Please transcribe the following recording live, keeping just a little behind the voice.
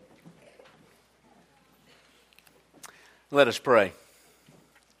Let us pray.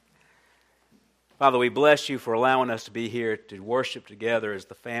 Father, we bless you for allowing us to be here to worship together as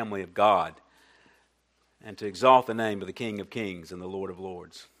the family of God and to exalt the name of the King of Kings and the Lord of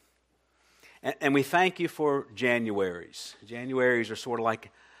Lords. And we thank you for Januaries. Januaries are sort of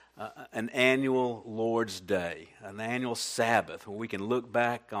like an annual Lord's Day, an annual Sabbath, where we can look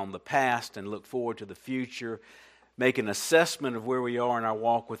back on the past and look forward to the future, make an assessment of where we are in our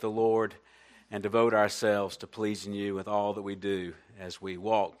walk with the Lord, and devote ourselves to pleasing you with all that we do as we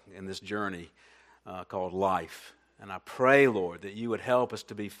walk in this journey called life. And I pray, Lord, that you would help us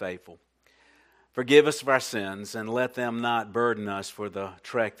to be faithful. Forgive us of our sins and let them not burden us for the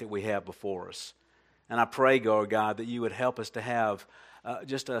trek that we have before us. And I pray, Lord God, that you would help us to have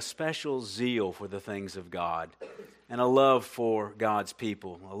just a special zeal for the things of God and a love for God's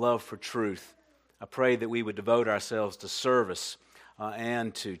people, a love for truth. I pray that we would devote ourselves to service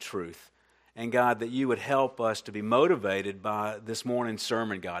and to truth. And God, that you would help us to be motivated by this morning's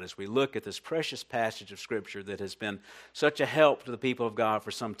sermon, God, as we look at this precious passage of Scripture that has been such a help to the people of God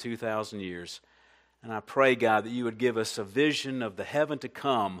for some 2,000 years. And I pray, God, that you would give us a vision of the heaven to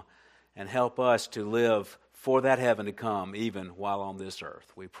come and help us to live for that heaven to come even while on this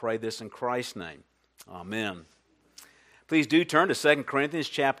earth. We pray this in Christ's name. Amen. Please do turn to 2 Corinthians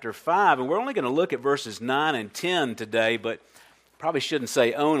chapter 5, and we're only going to look at verses 9 and 10 today, but probably shouldn't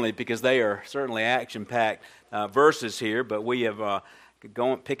say only because they are certainly action-packed verses here, but we have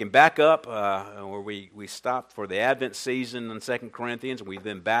picking back up where we stopped for the Advent season in 2 Corinthians, and we've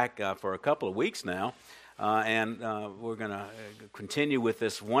been back for a couple of weeks now, and we're going to continue with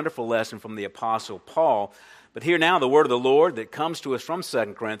this wonderful lesson from the Apostle Paul. But here now the word of the Lord that comes to us from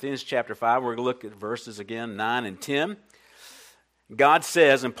 2 Corinthians chapter 5. We're going to look at verses again, 9 and 10. God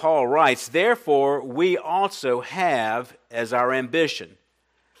says, and Paul writes, "Therefore we also have as our ambition,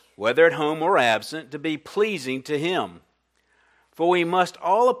 whether at home or absent, to be pleasing to Him. For we must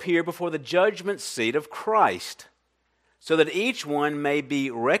all appear before the judgment seat of Christ, so that each one may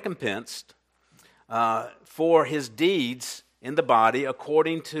be recompensed for his deeds in the body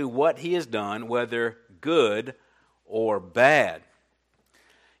according to what he has done, whether good or bad."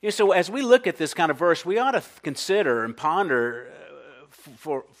 So as we look at this kind of verse, we ought to consider and ponder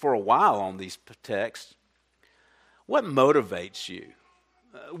for a while on these texts. What motivates you?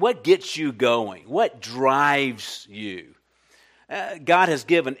 What gets you going? What drives you? God has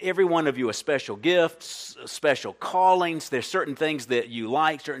given every one of you a special gift, special callings. There's certain things that you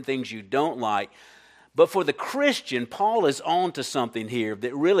like, certain things you don't like. But for the Christian, Paul is on to something here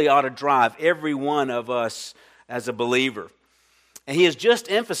that really ought to drive every one of us as a believer. And he has just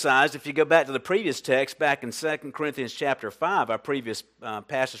emphasized, if you go back to the previous text, back in 2 Corinthians chapter 5, our previous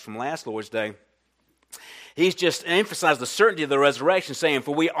passage from last Lord's Day, he's just emphasized the certainty of the resurrection, saying,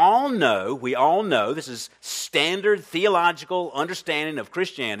 "For we all know, this is standard theological understanding of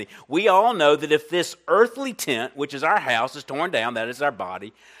Christianity, we all know that if this earthly tent, which is our house, is torn down, that is our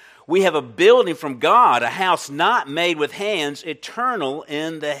body, we have a building from God, a house not made with hands, eternal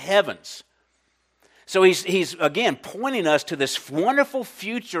in the heavens." So he's again pointing us to this wonderful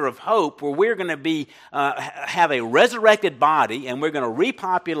future of hope where we're going to be have a resurrected body and we're going to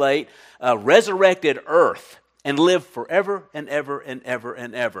repopulate a resurrected earth and live forever and ever and ever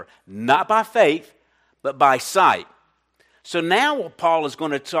and ever. Not by faith, but by sight. So now Paul is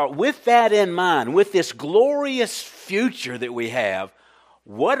going to talk with that in mind, with this glorious future that we have,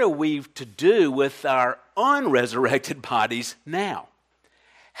 what are we to do with our unresurrected bodies now?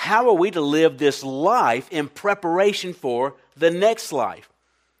 How are we to live this life in preparation for the next life?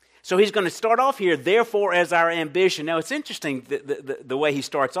 So he's going to start off here, therefore, as our ambition. Now, it's interesting the way he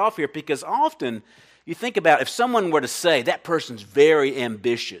starts off here, because often you think about if someone were to say, that person's very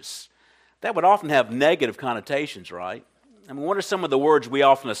ambitious, that would often have negative connotations, right? I mean, what are some of the words we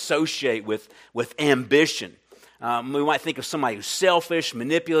often associate with ambition? We might think of somebody who's selfish,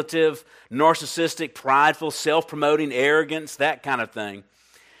 manipulative, narcissistic, prideful, self-promoting, arrogance, that kind of thing.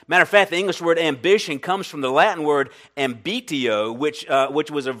 Matter of fact, the English word ambition comes from the Latin word ambitio, which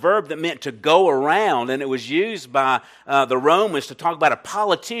was a verb that meant to go around, and it was used by the Romans to talk about a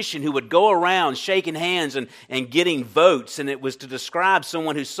politician who would go around shaking hands and getting votes, and it was to describe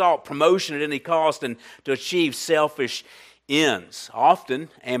someone who sought promotion at any cost and to achieve selfish ends. Often,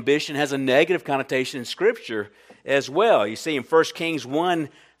 ambition has a negative connotation in Scripture as well. You see in 1 Kings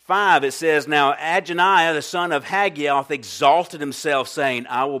 1:5, it says, "Now Adoniah, the son of Haggioth, exalted himself, saying,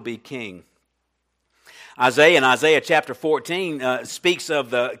 I will be king." Isaiah chapter 14 speaks of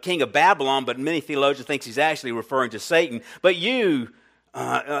the king of Babylon, but many theologians think he's actually referring to Satan. "But you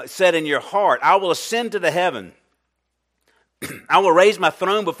said in your heart, I will ascend to the heaven. I will raise my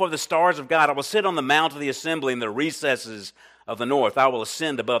throne before the stars of God. I will sit on the mount of the assembly in the recesses of the north. I will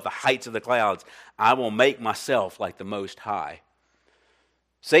ascend above the heights of the clouds. I will make myself like the Most High.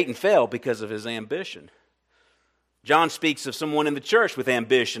 Satan fell because of his ambition. John speaks of someone in the church with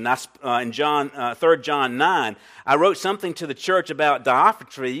ambition. In 3 John 9, I wrote something to the church about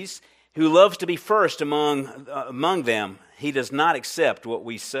Diotrephes, who loves to be first among them. He does not accept what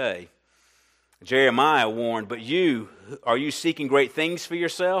we say. Jeremiah warned, but are you seeking great things for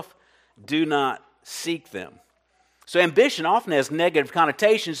yourself? Do not seek them. So ambition often has negative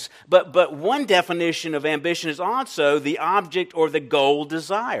connotations, but one definition of ambition is also the object or the goal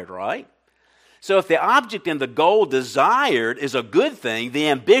desired, right? So if the object and the goal desired is a good thing, the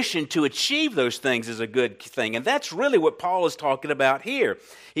ambition to achieve those things is a good thing. And that's really what Paul is talking about here.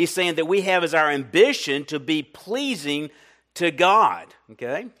 He's saying that we have as our ambition to be pleasing to God.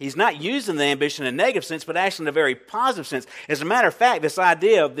 Okay? He's not using the ambition in a negative sense, but actually in a very positive sense. As a matter of fact, this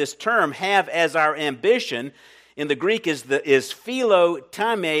idea of this term, have as our ambition, in the Greek is philo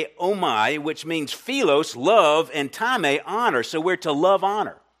time omai, which means philos, love, and time, honor. So we're to love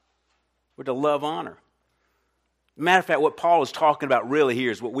honor. We're to love honor. Matter of fact, what Paul is talking about really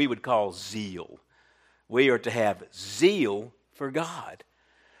here is what we would call zeal. We are to have zeal for God.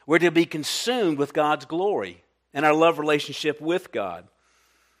 We're to be consumed with God's glory and our love relationship with God.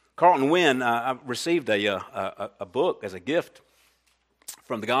 Carlton Wynn received a book as a gift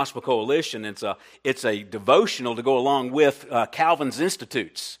from the Gospel Coalition. It's a devotional to go along with Calvin's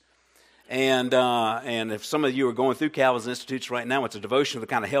Institutes. And if some of you are going through Calvin's Institutes right now, it's a devotional to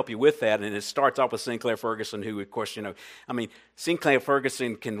kind of help you with that. And it starts off with Sinclair Ferguson, who, of course, Sinclair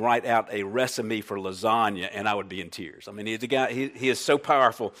Ferguson can write out a recipe for lasagna, and I would be in tears. I mean, he's a guy, he is so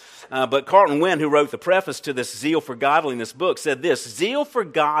powerful. But Carlton Wynn, who wrote the preface to this Zeal for Godliness book, said this: zeal for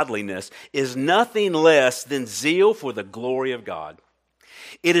godliness is nothing less than zeal for the glory of God.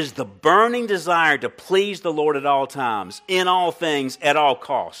 It is the burning desire to please the Lord at all times, in all things, at all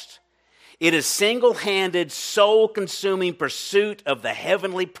costs. It is single-handed, soul-consuming pursuit of the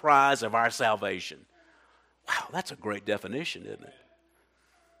heavenly prize of our salvation. Wow, that's a great definition, isn't it?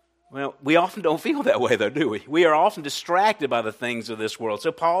 Well, we often don't feel that way, though, do we? We are often distracted by the things of this world.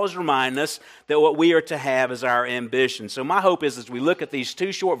 So Paul is reminding us that what we are to have is our ambition. So my hope is, as we look at these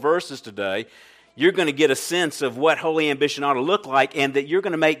two short verses today, you're going to get a sense of what holy ambition ought to look like, and that you're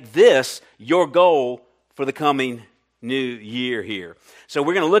going to make this your goal for the coming new year here. So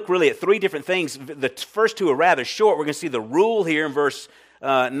we're going to look really at three different things. The first two are rather short. We're going to see the rule here in verse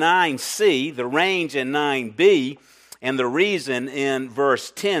 9c, the range in 9b, and the reason in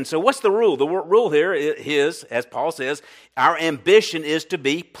verse 10. So what's the rule? The rule here is, as Paul says, our ambition is to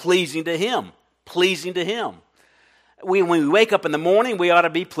be pleasing to Him. Pleasing to Him. When we wake up in the morning, we ought to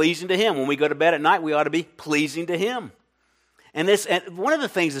be pleasing to Him. When we go to bed at night, we ought to be pleasing to Him. And one of the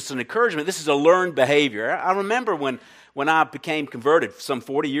things that's an encouragement, this is a learned behavior. I remember when I became converted some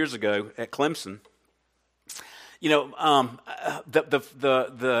 40 years ago at Clemson, the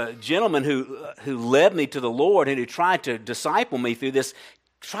gentleman who led me to the Lord and who tried to disciple me through this,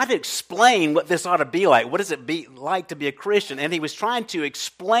 tried to explain what this ought to be like. What does it be like to be a Christian? And he was trying to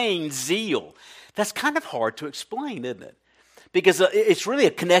explain zeal. That's kind of hard to explain, isn't it? Because it's really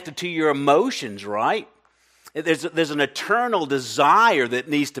connected to your emotions, right? There's an eternal desire that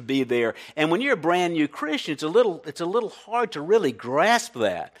needs to be there. And when you're a brand new Christian, it's a little hard to really grasp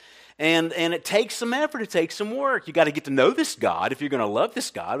that. And it takes some effort, it takes some work. You got to get to know this God if you're going to love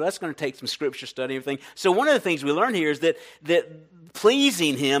this God. That's going to take some scripture study and everything. So one of the things we learn here is that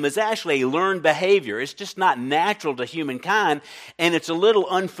pleasing Him is actually a learned behavior. It's just not natural to humankind, and it's a little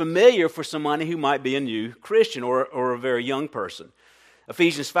unfamiliar for somebody who might be a new Christian or a very young person.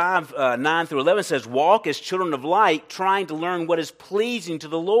 Ephesians 5, 9 through 11 says, walk as children of light, trying to learn what is pleasing to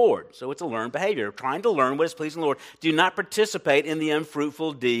the Lord. So it's a learned behavior, trying to learn what is pleasing to the Lord. Do not participate in the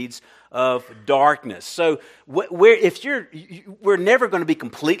unfruitful deeds of darkness. So we're never going to be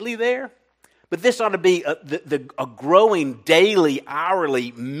completely there, but this ought to be a growing daily,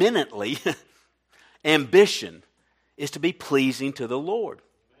 hourly, minutely ambition is to be pleasing to the Lord.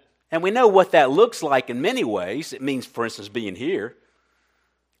 And we know what that looks like in many ways. It means, for instance, being here.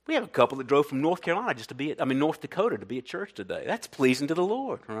 We have a couple that drove from North Dakota to be at church today. That's pleasing to the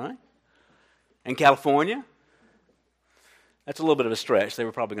Lord, right? And California, that's a little bit of a stretch. They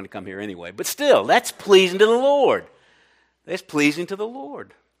were probably going to come here anyway. But still, that's pleasing to the Lord. That's pleasing to the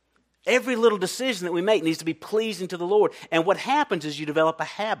Lord. Every little decision that we make needs to be pleasing to the Lord. And what happens is you develop a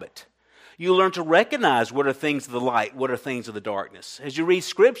habit. You learn to recognize what are things of the light, what are things of the darkness. As you read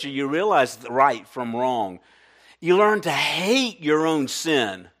Scripture, you realize the right from wrong. You learn to hate your own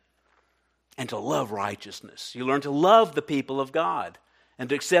sin. and to love righteousness. You learn to love the people of God and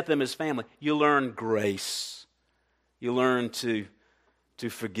to accept them as family. You learn grace. You learn to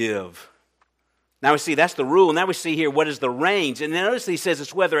forgive. Now we see that's the rule. Now we see here what is the range. And notice he says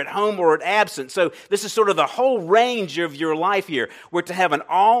it's whether at home or at absent. So this is sort of the whole range of your life here. We're to have an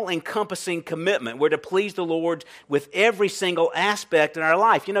all-encompassing commitment. We're to please the Lord with every single aspect in our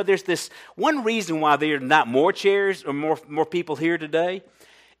life. You know, there's this one reason why there are not more chairs or more people here today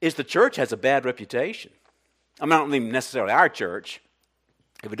is the church has a bad reputation. I mean, I don't mean necessarily our church.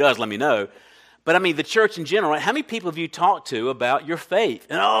 If it does, let me know. But I mean, the church in general, how many people have you talked to about your faith?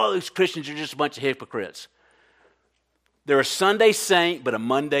 And those Christians are just a bunch of hypocrites. They're a Sunday saint, but a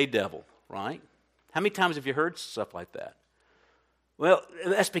Monday devil, right? How many times have you heard stuff like that? Well,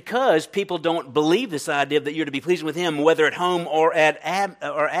 that's because people don't believe this idea that you're to be pleasing with Him, whether at home or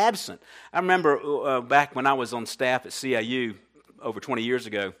absent. I remember back when I was on staff at CIU over 20 years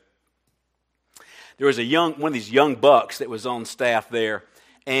ago, there was one of these young bucks that was on staff there.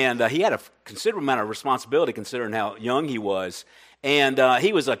 And he had a considerable amount of responsibility considering how young he was. And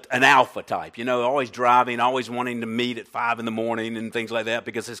he was an alpha type, you know, always driving, always wanting to meet at 5 in the morning and things like that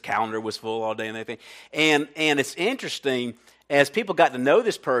because his calendar was full all day and everything. And it's interesting, as people got to know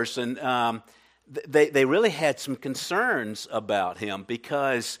this person, they really had some concerns about him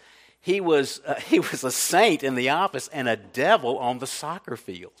because he was a saint in the office and a devil on the soccer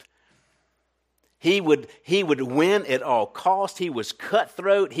field. He would win at all costs. He was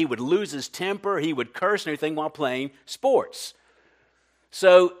cutthroat. He would lose his temper. He would curse and everything while playing sports.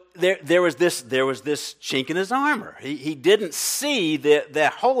 So there was this chink in his armor. He didn't see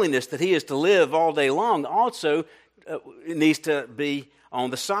that holiness that he is to live all day long also needs to be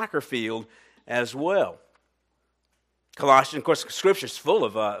on the soccer field as well. Colossians, of course, Scripture is full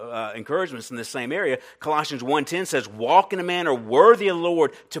of encouragements in this same area. Colossians 1:10 says, walk in a manner worthy of the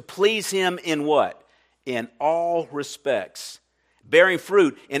Lord to please Him in what? In all respects, bearing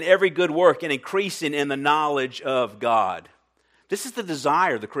fruit in every good work and increasing in the knowledge of God. This is the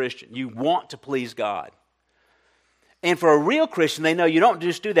desire of the Christian. You want to please God. And for a real Christian, they know you don't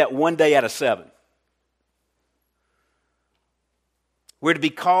just do that one day out of 7. We're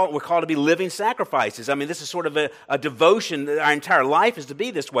called to be living sacrifices. I mean, this is sort of a devotion. Our entire life is to be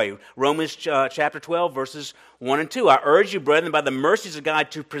this way. Romans chapter 12, verses 1 and 2. I urge you, brethren, by the mercies of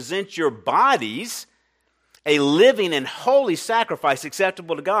God, to present your bodies a living and holy sacrifice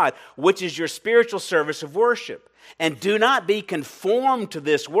acceptable to God, which is your spiritual service of worship. And do not be conformed to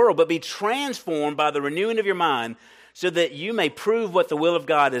this world, but be transformed by the renewing of your mind, so that you may prove what the will of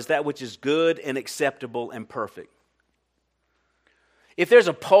God is, that which is good and acceptable and perfect. If there's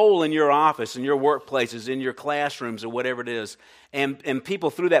a poll in your office, in your workplaces, in your classrooms, or whatever it is, and people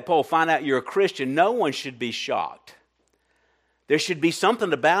through that poll find out you're a Christian, no one should be shocked. There should be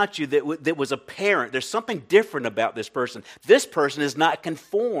something about you that was apparent. There's something different about this person. This person is not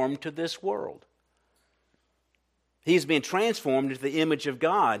conformed to this world. He's being transformed into the image of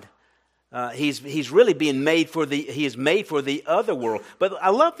God. He's really being made he is made for the other world. But I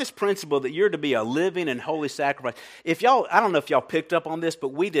love this principle that you're to be a living and holy sacrifice. I don't know if y'all picked up on this, but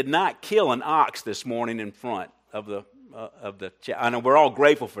we did not kill an ox this morning in front of the I know we're all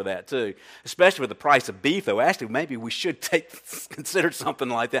grateful for that too, especially with the price of beef, though. Actually, maybe we should consider something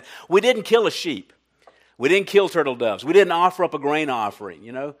like that. We didn't kill a sheep. We didn't kill turtle doves. We didn't offer up a grain offering,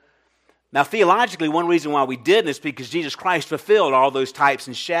 you know. Now, theologically, one reason why we didn't is because Jesus Christ fulfilled all those types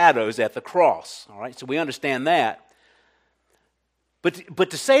and shadows at the cross. All right, so we understand that. But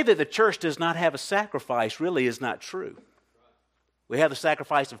to say that the church does not have a sacrifice really is not true. We have the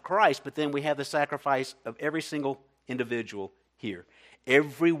sacrifice of Christ, but then we have the sacrifice of every single individual here.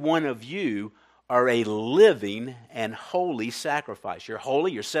 Every one of you are a living and holy sacrifice. You're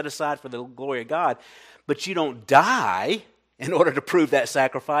holy, you're set aside for the glory of God, but you don't die in order to prove that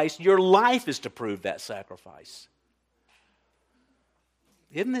sacrifice. Your life is to prove that sacrifice.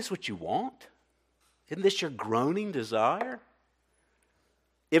 Isn't this what you want? Isn't this your groaning desire?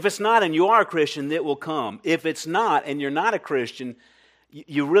 If it's not and you are a Christian, it will come. If it's not and you're not a Christian,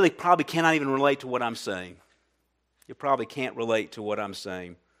 you really probably cannot even relate to what I'm saying. You probably can't relate to what I'm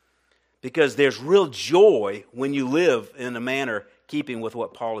saying. Because there's real joy when you live in a manner keeping with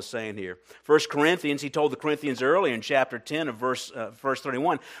what Paul is saying here. 1 Corinthians, he told the Corinthians earlier in chapter 10 of verse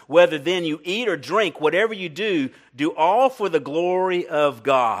 31, whether then you eat or drink, whatever you do, do all for the glory of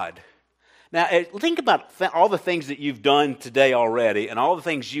God. Now, think about all the things that you've done today already and all the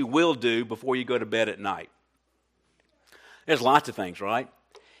things you will do before you go to bed at night. There's lots of things, right?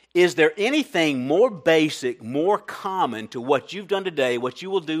 Is there anything more basic, more common to what you've done today, what you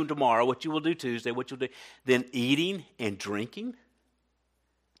will do tomorrow, what you will do Tuesday, what you'll do, than eating and drinking?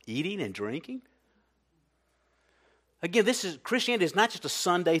 Eating and drinking? Again, Christianity is not just a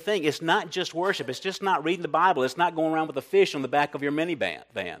Sunday thing. It's not just worship. It's just not reading the Bible. It's not going around with a fish on the back of your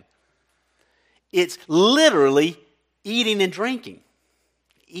minivan. It's literally eating and drinking.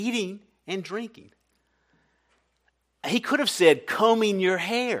 Eating and drinking. He could have said combing your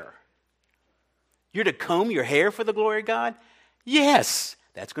hair. You're to comb your hair for the glory of God? Yes.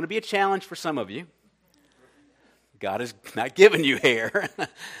 That's going to be a challenge for some of you. God has not given you hair.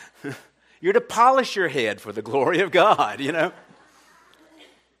 You're to polish your head for the glory of God, you know.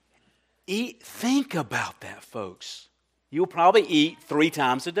 Think about that, folks. You'll probably eat 3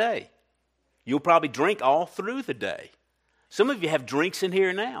 times a day. You'll probably drink all through the day. Some of you have drinks in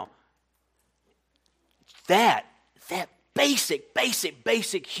here now. That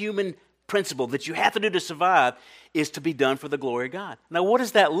basic human principle that you have to do to survive is to be done for the glory of God. Now, what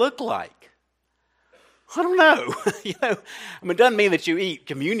does that look like? I don't know. It doesn't mean that you eat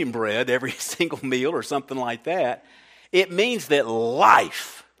communion bread every single meal or something like that. It means that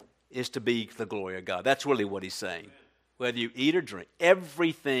life is to be the glory of God. That's really what he's saying. Whether you eat or drink,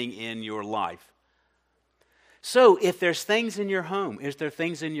 everything in your life. So if there's things in your home, if there are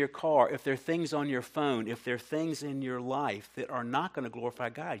things in your car, if there are things on your phone, if there are things in your life that are not going to glorify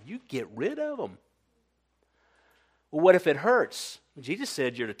God, you get rid of them. Well, what if it hurts? Jesus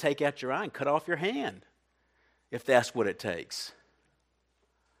said you're to take out your eye and cut off your hand, if that's what it takes.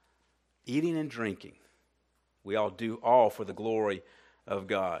 Eating and drinking. We all do all for the glory of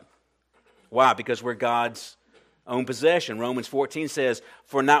God. Why? Because we're God's own possession. Romans 14 says,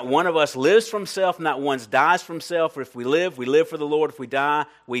 for not one of us lives for himself, not one dies for himself. For if we live for the Lord. If we die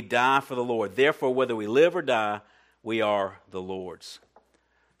for the Lord. Therefore, whether we live or die, we are the Lord's.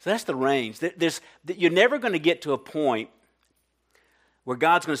 So that's the range. You're never going to get to a point where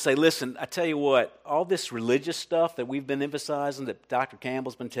God's going to say, listen, I tell you what, all this religious stuff that we've been emphasizing, that Dr.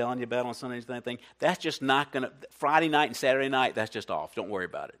 Campbell's been telling you about on Sundays and everything, that's just not going to, Friday night and Saturday night, that's just off. Don't worry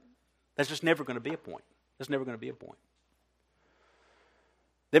about it. That's just never going to be a point. That's never going to be a point.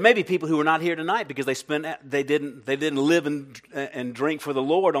 There may be people who are not here tonight because they didn't live and drink for the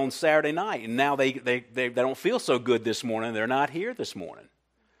Lord on Saturday night, and now they don't feel so good this morning. They're not here this morning.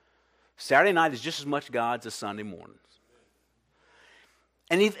 Saturday night is just as much God's as Sunday mornings.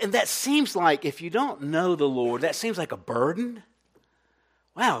 And that seems like, if you don't know the Lord, that seems like a burden.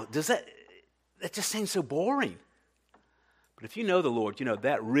 Wow, that just seems so boring. But if you know the Lord, you know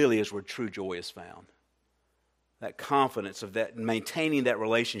that really is where true joy is found. That confidence of that, maintaining that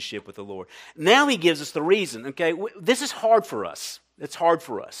relationship with the Lord. Now he gives us the reason, okay? This is hard for us. It's hard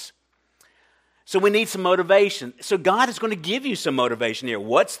for us. So we need some motivation. So God is going to give you some motivation here.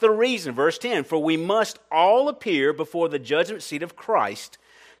 What's the reason? Verse 10, for we must all appear before the judgment seat of Christ,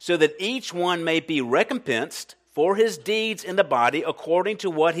 so that each one may be recompensed for his deeds in the body according to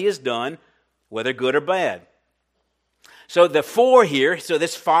what he has done, whether good or bad. So the for here, so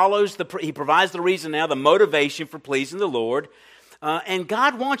this follows, he provides the reason now, the motivation for pleasing the Lord. And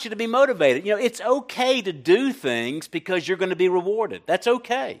God wants you to be motivated. You know, it's okay to do things because you're going to be rewarded. That's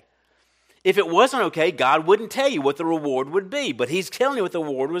okay. If it wasn't okay, God wouldn't tell you what the reward would be, but he's telling you what the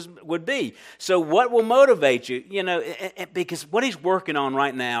reward would be. So what will motivate you? You know, because what he's working on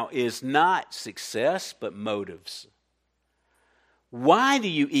right now is not success, but motives. Why do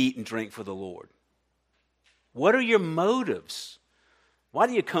you eat and drink for the Lord? What are your motives? Why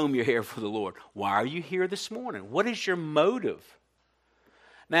do you comb your hair for the Lord? Why are you here this morning? What is your motive?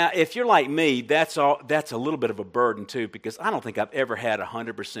 Now, if you're like me, that's a little bit of a burden too, because I don't think I've ever had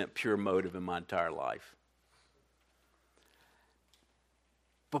 100% pure motive in my entire life.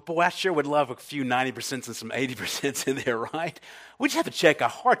 But boy, I sure would love a few 90% and some 80% in there, right? We just have to check our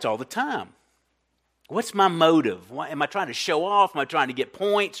hearts all the time. What's my motive? Am I trying to show off? Am I trying to get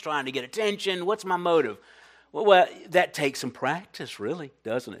points, trying to get attention? What's my motive? Well, that takes some practice, really,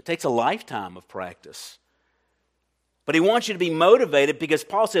 doesn't it? It takes a lifetime of practice. But he wants you to be motivated because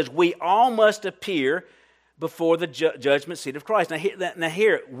Paul says we all must appear before the judgment seat of Christ. Now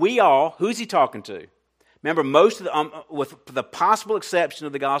here, we all, who's he talking to? Remember, most of with the possible exception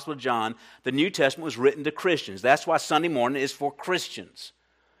of the Gospel of John, the New Testament was written to Christians. That's why Sunday morning is for Christians.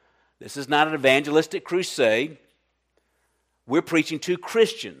 This is not an evangelistic crusade. We're preaching to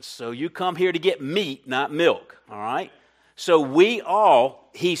Christians. So you come here to get meat, not milk, all right? So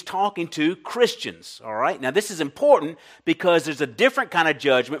he's talking to Christians, all right? Now this is important because there's a different kind of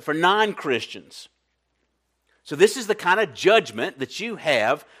judgment for non-Christians. So this is the kind of judgment that you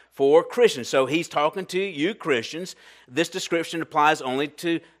have for Christians. So he's talking to you Christians. This description applies only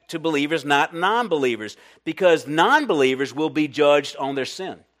to believers, not non-believers, because non-believers will be judged on their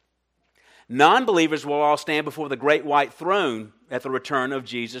sin. Non-believers will all stand before the great white throne at the return of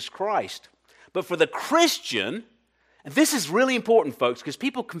Jesus Christ. But for the Christian, and this is really important, folks, because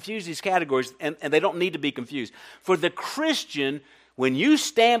people confuse these categories, and they don't need to be confused. For the Christian, when you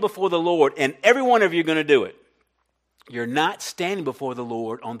stand before the Lord, and every one of you are going to do it, you're not standing before the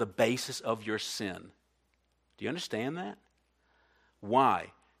Lord on the basis of your sin. Do you understand that?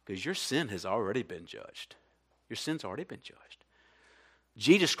 Why? Because your sin has already been judged. Your sin's already been judged.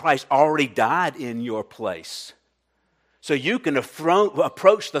 Jesus Christ already died in your place. So you can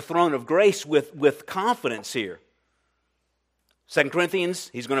approach the throne of grace with confidence here. 2 Corinthians,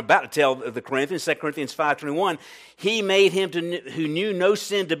 he's about to tell the Corinthians, 2 Corinthians 5:21, he made him who knew no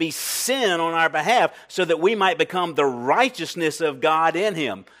sin to be sin on our behalf so that we might become the righteousness of God in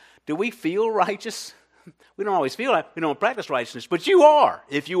him. Do we feel righteous? We don't always feel like we don't practice righteousness, but you are,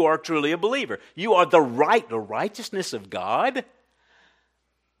 if you are truly a believer. You are the righteousness of God.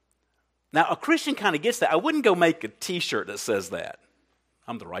 Now, a Christian kind of gets that. I wouldn't go make a t-shirt that says that.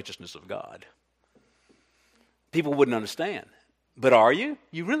 I'm the righteousness of God. People wouldn't understand. But are you?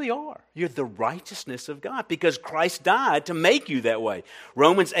 You really are. You're the righteousness of God because Christ died to make you that way.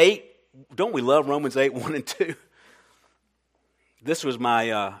 Romans 8, don't we love Romans 8, 1 and 2? This was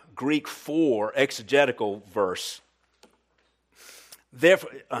my Greek 4 exegetical verse.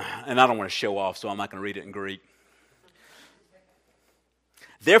 Therefore, and I don't want to show off, so I'm not going to read it in Greek.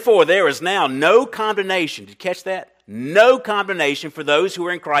 Therefore, there is now no condemnation. Did you catch that? No condemnation for those who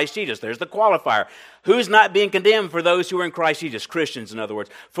are in Christ Jesus. There's the qualifier. Who's not being condemned for those who are in Christ Jesus? Christians, in other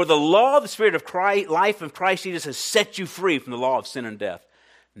words. For the law of the Spirit of Christ, life of Christ Jesus has set you free from the law of sin and death.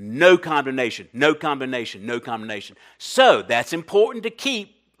 No condemnation, no condemnation, no condemnation. So that's important to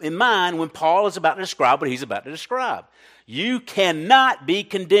keep in mind when Paul is about to describe what he's about to describe. You cannot be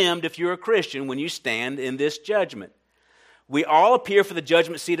condemned if you're a Christian when you stand in this judgment. We all appear for the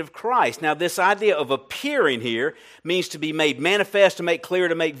judgment seat of Christ. Now, this idea of appearing here means to be made manifest, to make clear,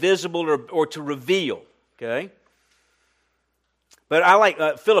 to make visible, or to reveal. Okay? But I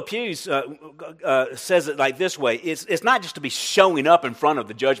like Philip Hughes says it like this way. It's not just to be showing up in front of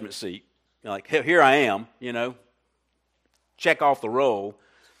the judgment seat. You know, like, here I am, check off the roll.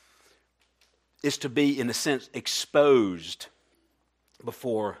 It's to be, in a sense, exposed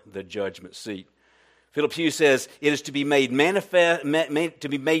before the judgment seat. Philip Hughes says it is to be made manifest,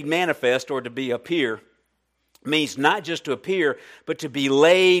 or to appear, means not just to appear, but to be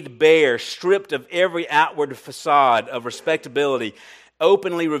laid bare, stripped of every outward facade of respectability,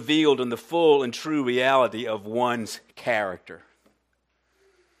 openly revealed in the full and true reality of one's character.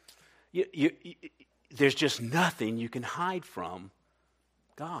 There's just nothing you can hide from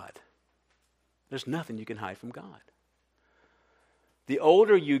God. There's nothing you can hide from God. The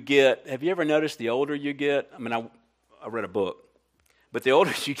older you get, have you ever noticed the older you get? I mean, I read a book, but the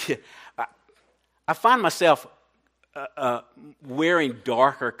older you get, I find myself wearing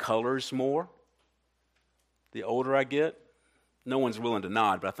darker colors more. The older I get, no one's willing to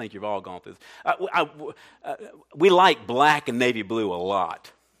nod, but I think you've all gone through this. We like black and navy blue a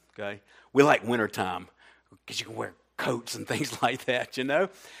lot, okay? We like wintertime because you can wear coats and things like that,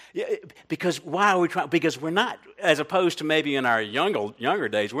 Yeah, because why are we trying? Because we're not, as opposed to maybe in our younger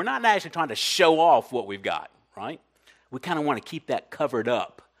days, we're not actually trying to show off what we've got, right? We kind of want to keep that covered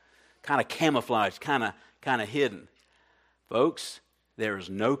up, kind of camouflaged, kind of hidden. Folks, there is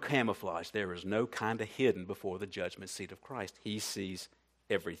no camouflage. There is no kind of hidden before the judgment seat of Christ. He sees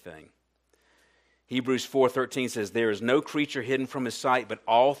everything. Hebrews 4:13 says, there is no creature hidden from his sight, but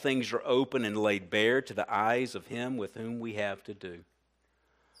all things are open and laid bare to the eyes of him with whom we have to do.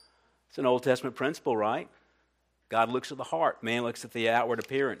 It's an Old Testament principle, right? God looks at the heart. Man looks at the outward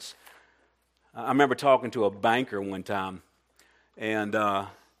appearance. I remember talking to a banker one time, and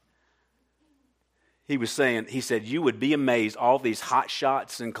he said, you would be amazed, all these hot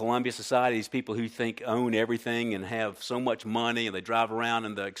shots in Columbia society, these people who think own everything and have so much money, and they drive around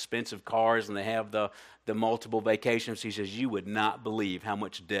in the expensive cars, and they have the multiple vacations. He says, you would not believe how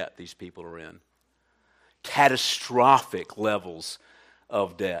much debt these people are in. Catastrophic levels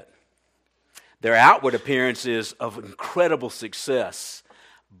of debt. Their outward appearance is of incredible success,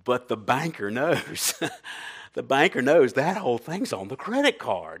 but the banker knows. The banker knows that whole thing's on the credit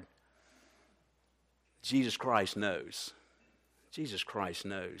card. Jesus Christ knows. Jesus Christ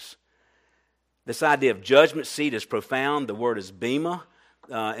knows. This idea of judgment seat is profound. The word is bema.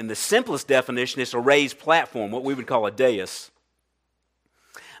 In the simplest definition, it's a raised platform, what we would call a dais.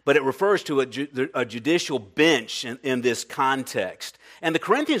 But it refers to a judicial bench in this context. And the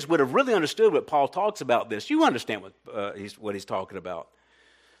Corinthians would have really understood what Paul talks about this. You understand what he's talking about.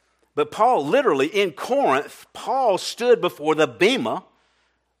 But Paul, literally, in Corinth, Paul stood before the bema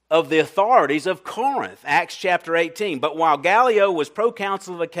of the authorities of Corinth, Acts chapter 18. But while Gallio was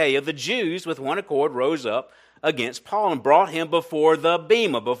proconsul of Achaia, the Jews with one accord rose up against Paul and brought him before the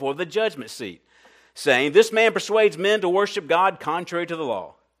bema, before the judgment seat, saying, "This man persuades men to worship God contrary to the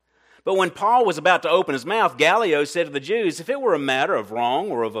law." But when Paul was about to open his mouth, Gallio said to the Jews, "If it were a matter of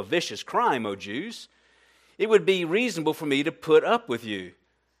wrong or of a vicious crime, O Jews, it would be reasonable for me to put up with you.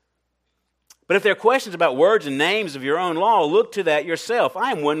 But if there are questions about words and names of your own law, look to that yourself.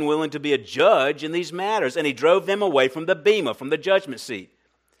 I am unwilling to be a judge in these matters." And he drove them away from the bema, from the judgment seat.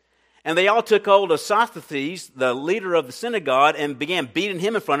 And they all took hold of Sosthenes, the leader of the synagogue, and began beating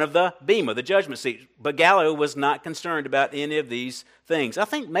him in front of the bema, the judgment seat. But Gallio was not concerned about any of these things. I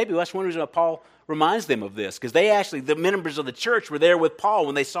think maybe that's one reason why Paul reminds them of this, because the members of the church were there with Paul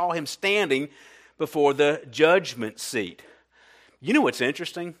when they saw him standing before the judgment seat. You know what's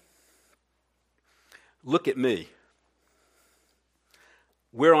interesting? Look at me.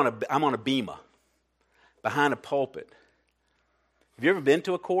 I'm on a bema, behind a pulpit. Have you ever been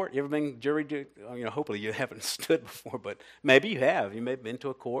to a court? You ever been jury? Hopefully you haven't stood before, but maybe you have. You may have been to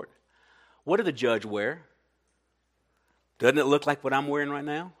a court. What did the judge wear? Doesn't it look like what I'm wearing right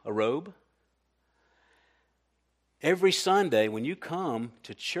now? A robe? Every Sunday when you come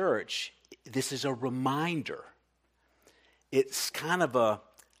to church, this is a reminder. It's kind of a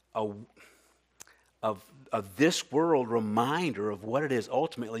this world reminder of what it is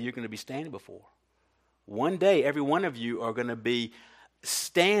ultimately you're going to be standing before. One day, every one of you are going to be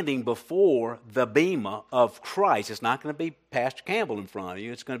standing before the bema of Christ. It's not going to be Pastor Campbell in front of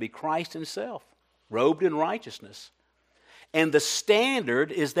you. It's going to be Christ himself, robed in righteousness. And the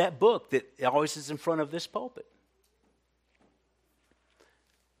standard is that book that always is in front of this pulpit.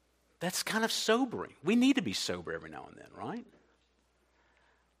 That's kind of sobering. We need to be sober every now and then, right?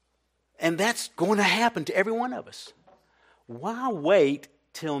 And that's going to happen to every one of us. Why wait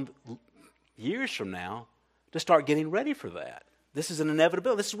till years from now to start getting ready for that? This is an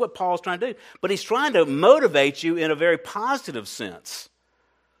inevitability. This is what Paul's trying to do. But he's trying to motivate you in a very positive sense.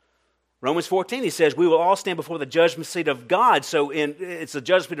 Romans 14, he says, we will all stand before the judgment seat of God. So it's the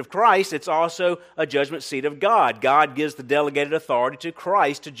judgment seat of Christ. It's also a judgment seat of God. God gives the delegated authority to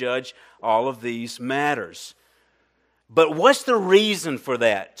Christ to judge all of these matters. But what's the reason for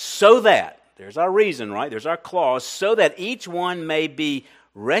that? So that, there's our reason, right? There's our clause, so that each one may be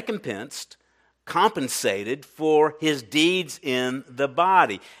recompensed, compensated for his deeds in the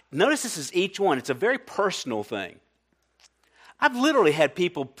body. Notice this is each one. It's a very personal thing. I've literally had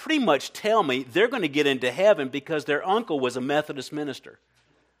people pretty much tell me they're going to get into heaven because their uncle was a Methodist minister.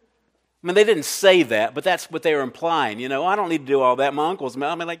 I mean, they didn't say that, but that's what they were implying. I don't need to do all that. My uncle's,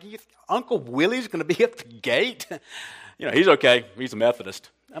 Uncle Willie's going to be at the gate? He's okay. He's a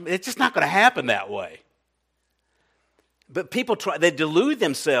Methodist. It's just not going to happen that way. But people they delude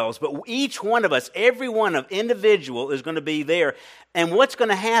themselves, but each one of us, every one of individual is going to be there. And what's going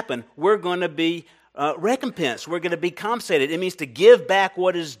to happen? We're going to be recompensed. We're going to be compensated. It means to give back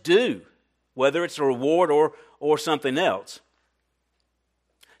what is due, whether it's a reward or something else.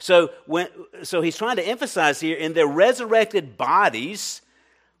 So he's trying to emphasize here, in their resurrected bodies,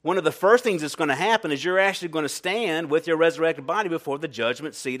 one of the first things that's going to happen is you're actually going to stand with your resurrected body before the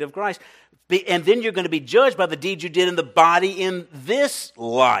judgment seat of Christ. And then you're going to be judged by the deeds you did in the body in this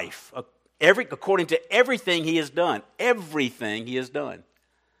life, according to everything he has done. Everything he has done.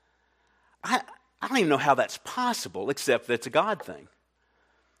 I don't even know how that's possible, except that it's a God thing.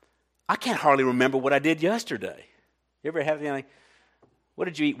 I can't hardly remember what I did yesterday. You ever have anything? What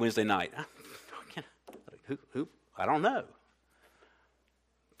did you eat Wednesday night? I don't know.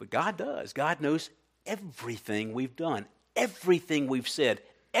 But God does. God knows everything we've done, everything we've said,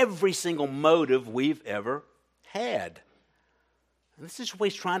 every single motive we've ever had. And this is what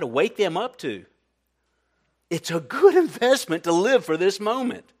he's trying to wake them up to. It's a good investment to live for this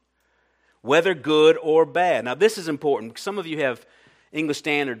moment, whether good or bad. Now, this is important. Some of you have English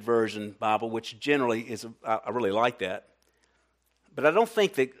Standard Version Bible, which generally is, I really like that. But I don't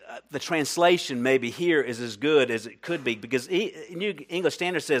think that the translation maybe here is as good as it could be, because New English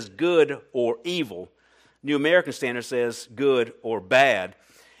Standard says good or evil. New American Standard says good or bad.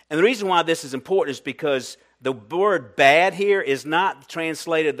 And the reason why this is important is because the word bad here is not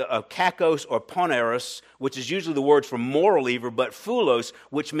translated kakos or poneros, which is usually the word for moral evil, but phoulos,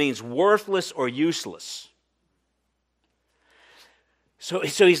 which means worthless or useless. So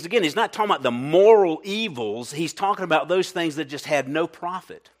he's not talking about the moral evils. He's talking about those things that just had no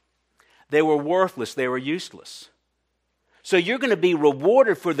profit. They were worthless. They were useless. So you're going to be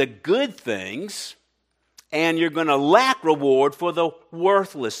rewarded for the good things, and you're going to lack reward for the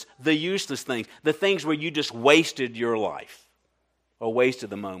worthless, the useless things, the things where you just wasted your life. or wasted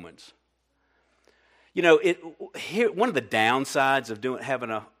the moments. You know, one of the downsides of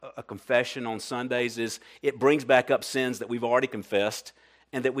having a confession on Sundays is it brings back up sins that we've already confessed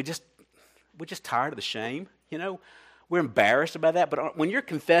and that we're just tired of the shame. You know, we're embarrassed about that. But when you're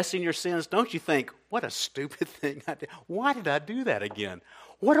confessing your sins, don't you think, what a stupid thing I did. Why did I do that again?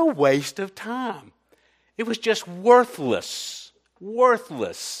 What a waste of time. It was just worthless.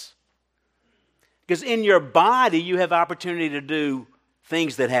 Worthless. Because in your body, you have opportunity to do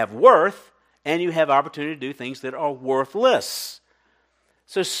things that have worth, and you have opportunity to do things that are worthless.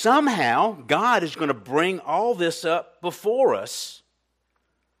 So somehow, God is going to bring all this up before us,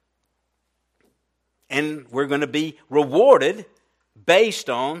 and we're going to be rewarded based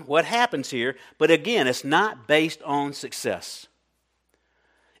on what happens here. But again, it's not based on success.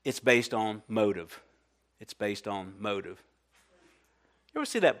 It's based on motive. It's based on motive. You ever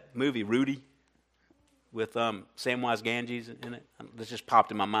see that movie, Rudy, with Samwise Gamgee in it? This just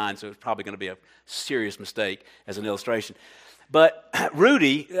popped in my mind, so it's probably going to be a serious mistake as an illustration. But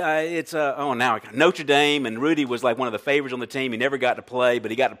Rudy, it's Notre Dame, and Rudy was like one of the favorites on the team. He never got to play,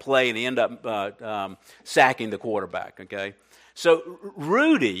 but he got to play, and he ended up sacking the quarterback, okay? So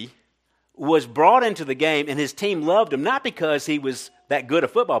Rudy was brought into the game, and his team loved him, not because he was that good a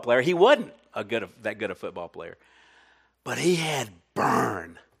football player. He wasn't that good a football player. But he had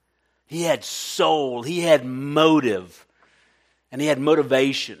burn. He had soul. He had motive. And he had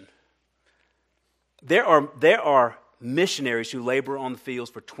motivation. There are missionaries who labor on the fields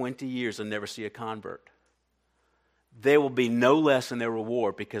for 20 years and never see a convert. There will be no less in their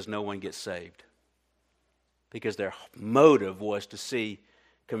reward because no one gets saved. Because their motive was to see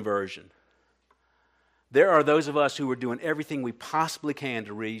conversion. There are those of us who are doing everything we possibly can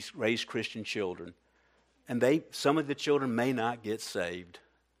to raise Christian children. And some of the children may not get saved.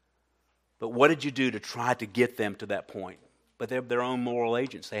 But what did you do to try to get them to that point? But they're their own moral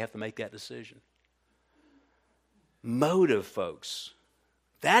agents. They have to make that decision. Motive, folks.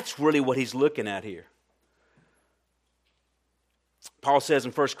 That's really what he's looking at here. Paul says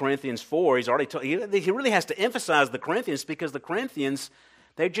in 1 Corinthians 4, he really has to emphasize the Corinthians because the Corinthians,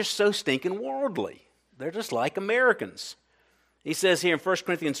 they're just so stinking worldly. They're just like Americans. He says here in 1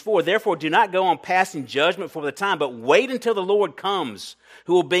 Corinthians 4, therefore do not go on passing judgment for the time, but wait until the Lord comes,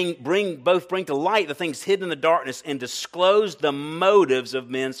 who will bring to light the things hidden in the darkness and disclose the motives of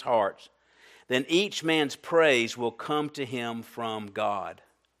men's hearts. Then each man's praise will come to him from God.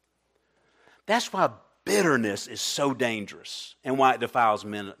 That's why bitterness is so dangerous and why it defiles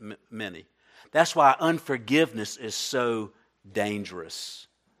many. That's why unforgiveness is so dangerous.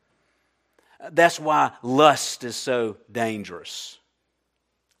 That's why lust is so dangerous.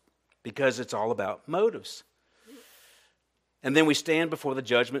 Because it's all about motives. And then we stand before the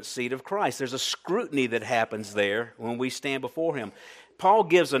judgment seat of Christ. There's a scrutiny that happens there when we stand before Him. Paul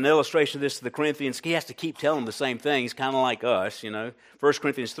gives an illustration of this to the Corinthians. He has to keep telling them the same things, kind of like us, 1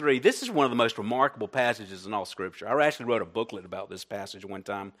 Corinthians 3. This is one of the most remarkable passages in all Scripture. I actually wrote a booklet about this passage one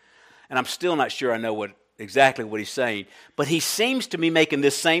time, and I'm still not sure I know exactly what he's saying. But he seems to be making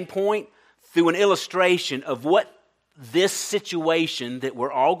this same point through an illustration of what this situation that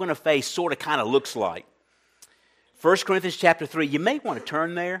we're all going to face sort of kind of looks like. 1 Corinthians chapter 3, you may want to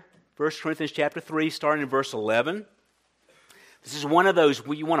turn there. 1 Corinthians chapter 3, starting in verse 11. This is one of those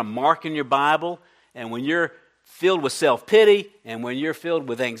where you want to mark in your Bible, and when you're filled with self-pity, and when you're filled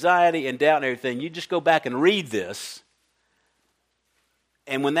with anxiety and doubt and everything, you just go back and read this.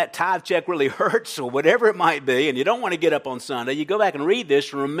 And when that tithe check really hurts, or whatever it might be, and you don't want to get up on Sunday, you go back and read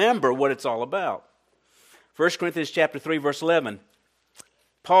this and remember what it's all about. 1 Corinthians chapter 3, verse 11.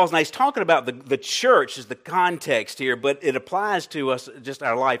 He's talking about the church is the context here, but it applies to us, just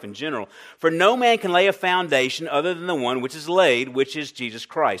our life in general. For no man can lay a foundation other than the one which is laid, which is Jesus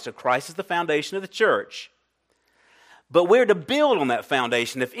Christ. So Christ is the foundation of the church. But we're to build on that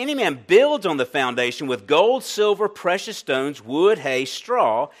foundation. If any man builds on the foundation with gold, silver, precious stones, wood, hay,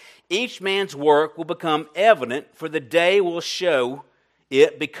 straw, each man's work will become evident, for the day will show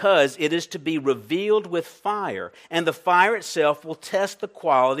it, because it is to be revealed with fire, and the fire itself will test the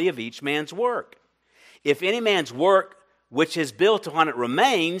quality of each man's work. If any man's work which is built on it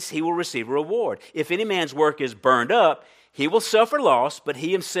remains, he will receive a reward. If any man's work is burned up, he will suffer loss, but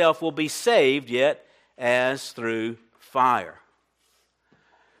he himself will be saved, yet as through fire.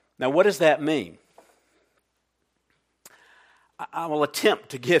 Now, what does that mean? I will attempt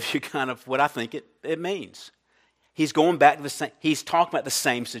to give you kind of what I think it means. He's going back to the same. He's talking about the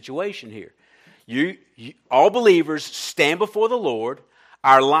same situation here. You all believers stand before the Lord.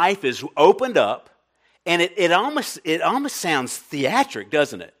 Our life is opened up, and it almost sounds theatric,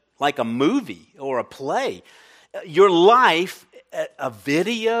 doesn't it? Like a movie or a play. Your life, a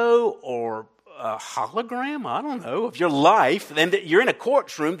video or a hologram, I don't know, of your life, and you're in a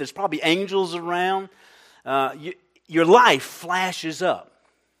courtroom, there's probably angels around, your life flashes up.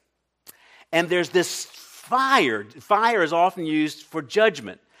 And there's this fire. Fire is often used for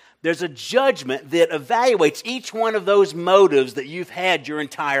judgment. There's a judgment that evaluates each one of those motives that you've had your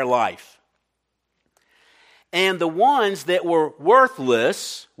entire life. And the ones that were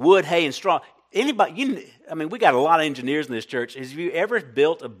worthless, wood, hay, and straw. Anybody, we got a lot of engineers in this church. Have you ever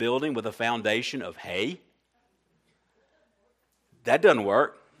built a building with a foundation of hay? That doesn't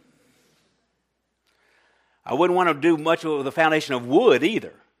work. I wouldn't want to do much with a foundation of wood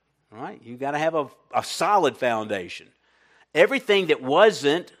either. Right? You've got to have a solid foundation. Everything that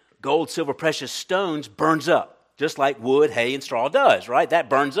wasn't gold, silver, precious stones burns up, just like wood, hay, and straw does, right? That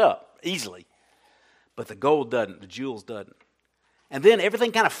burns up easily. But the gold doesn't, the jewels doesn't. And then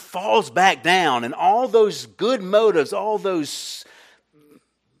everything kind of falls back down, and all those good motives, all those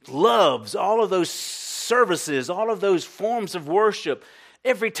loves, all of those services, all of those forms of worship,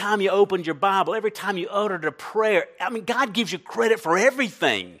 every time you opened your Bible, every time you uttered a prayer, God gives you credit for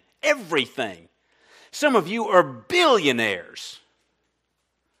everything, everything. Some of you are billionaires.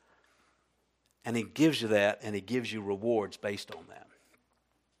 And He gives you that, and He gives you rewards based on that.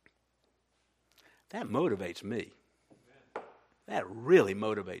 That motivates me. That really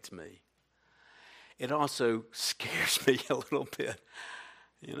motivates me. It also scares me a little bit,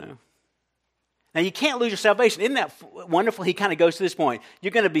 Now, you can't lose your salvation. Isn't that wonderful? He kind of goes to this point.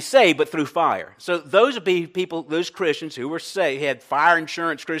 You're going to be saved, but through fire. So those would be people, those Christians who were saved, had fire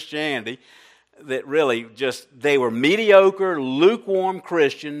insurance Christianity, that really they were mediocre, lukewarm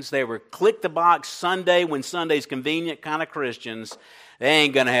Christians. They were click the box Sunday when Sunday's convenient kind of Christians. They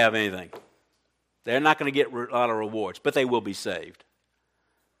ain't going to have anything. They're not going to get a lot of rewards, but they will be saved.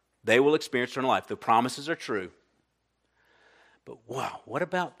 They will experience eternal life. The promises are true. But wow, what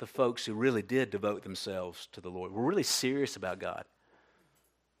about the folks who really did devote themselves to the Lord? We're really serious about God.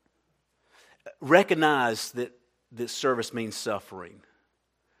 Recognize that service means suffering,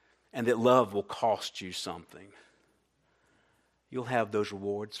 and that love will cost you something. You'll have those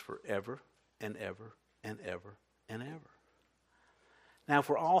rewards forever and ever and ever and ever. Now, if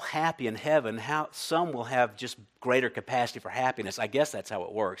we're all happy in heaven, some will have just greater capacity for happiness. I guess that's how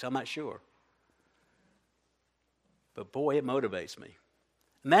it works. I'm not sure. But boy, it motivates me.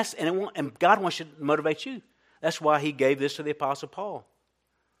 And God wants to motivate you. That's why He gave this to the Apostle Paul.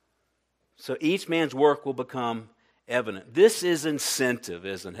 So each man's work will become evident. This is incentive,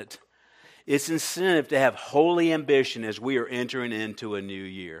 isn't it? It's incentive to have holy ambition as we are entering into a new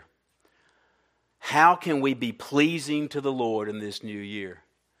year. How can we be pleasing to the Lord in this new year?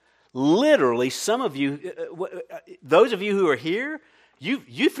 Literally, some of you, those of you who are here,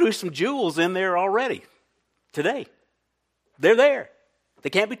 you threw some jewels in there already today. They're there. They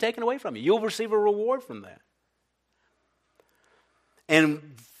can't be taken away from you. You'll receive a reward from that.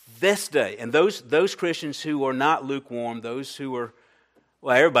 And this day, and those Christians who are not lukewarm, those who are,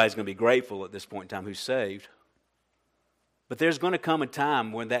 everybody's going to be grateful at this point in time who's saved. But there's going to come a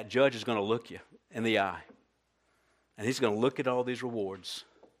time when that judge is going to look you in the eye. And he's going to look at all these rewards.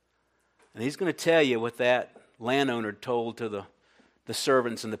 And he's going to tell you what that landowner told to the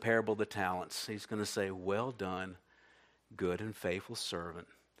servants in the parable of the talents. He's going to say, well done, good and faithful servant.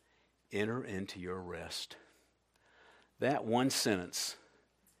 Enter into your rest. That one sentence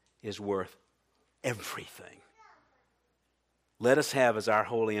is worth everything. Let us have as our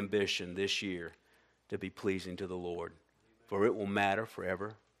holy ambition this year to be pleasing to the Lord, for it will matter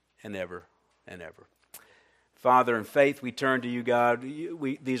forever and ever and ever. Father, in faith, we turn to you, God.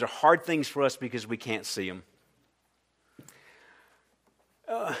 These are hard things for us because we can't see them.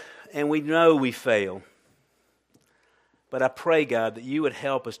 And we know we fail. But I pray, God, that you would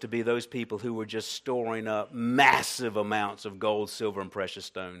help us to be those people who were just storing up massive amounts of gold, silver, and precious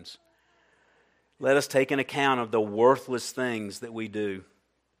stones. Let us take an account of the worthless things that we do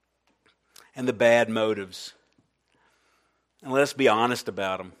and the bad motives. And let us be honest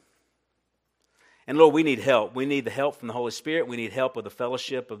about them. And Lord, we need help. We need the help from the Holy Spirit. We need help with the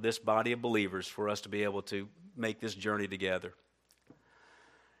fellowship of this body of believers for us to be able to make this journey together.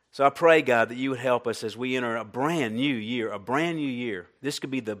 So I pray, God, that you would help us as we enter a brand new year, a brand new year. This could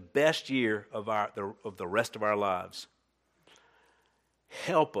be the best year of the rest of our lives.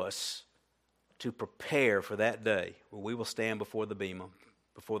 Help us to prepare for that day where we will stand before the bema,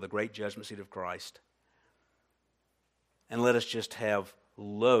 before the great judgment seat of Christ. And let us just have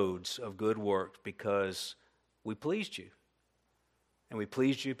loads of good works because we pleased you. And we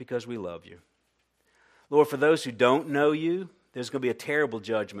pleased you because we love you. Lord, for those who don't know you, there's going to be a terrible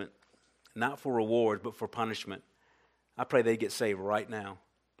judgment not for rewards, but for punishment. I pray they get saved right now,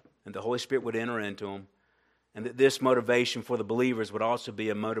 and the Holy Spirit would enter into them, and that this motivation for the believers would also be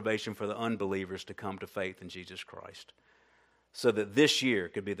a motivation for the unbelievers to come to faith in Jesus Christ, so that this year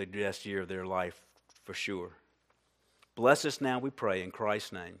could be the best year of their life for sure. Bless us now, we pray, in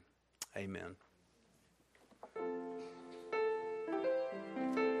Christ's name. Amen.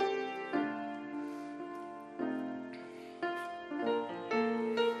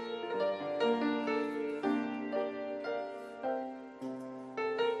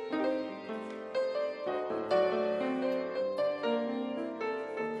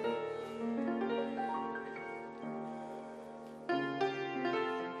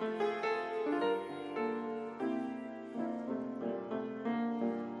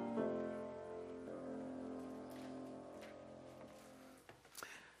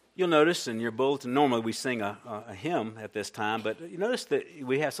 You'll notice in your bulletin, normally we sing a hymn at this time, but you notice that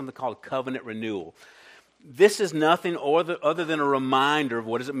we have something called covenant renewal. This is nothing other than a reminder of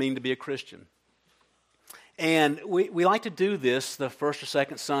what does it mean to be a Christian. And we like to do this the first or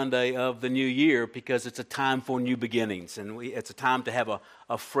second Sunday of the new year because it's a time for new beginnings, and it's a time to have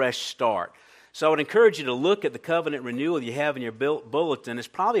a fresh start. So I would encourage you to look at the covenant renewal you have in your bulletin. It's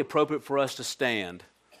probably appropriate for us to stand